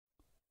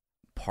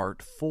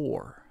Part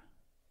 4.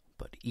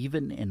 But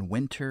even in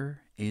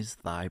winter is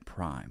thy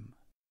prime.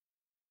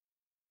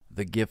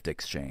 The gift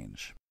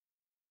exchange.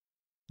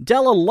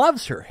 Della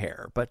loves her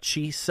hair, but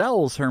she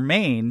sells her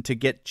mane to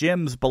get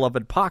Jim's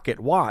beloved pocket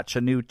watch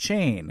a new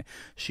chain.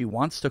 She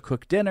wants to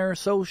cook dinner,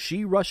 so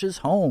she rushes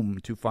home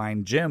to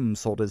find Jim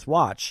sold his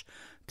watch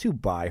to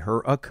buy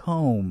her a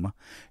comb.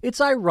 It's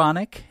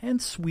ironic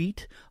and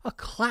sweet, a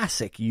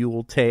classic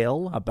Yule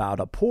tale about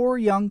a poor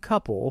young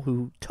couple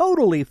who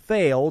totally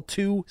fail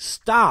to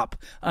stop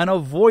an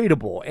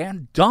avoidable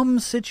and dumb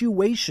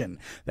situation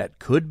that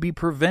could be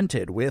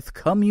prevented with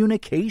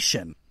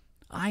communication.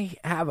 I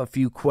have a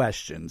few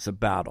questions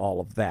about all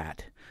of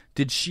that.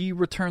 Did she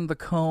return the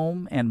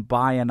comb and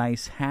buy a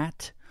nice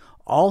hat?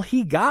 All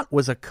he got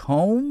was a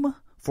comb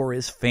for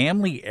his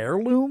family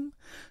heirloom?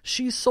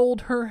 She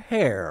sold her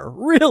hair.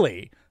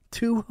 Really?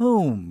 To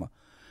whom?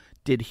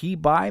 Did he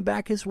buy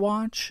back his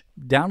watch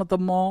down at the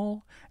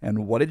mall?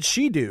 And what did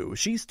she do?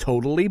 She's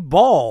totally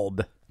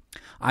bald.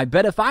 I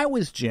bet if I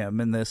was Jim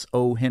in this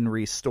O.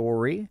 Henry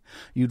story,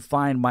 you'd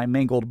find my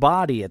mangled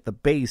body at the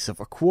base of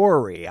a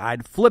quarry.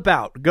 I'd flip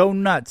out, go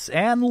nuts,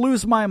 and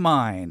lose my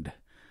mind.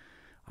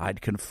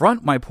 I'd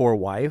confront my poor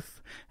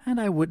wife, and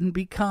I wouldn't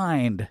be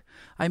kind.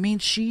 I mean,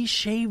 she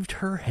shaved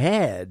her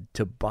head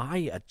to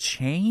buy a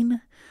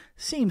chain?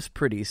 Seems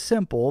pretty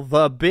simple.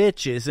 The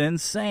bitch is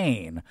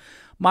insane.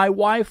 My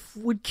wife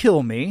would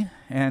kill me,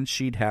 and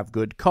she'd have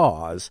good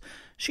cause.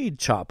 She'd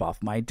chop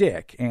off my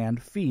dick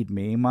and feed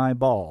me my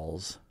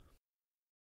balls.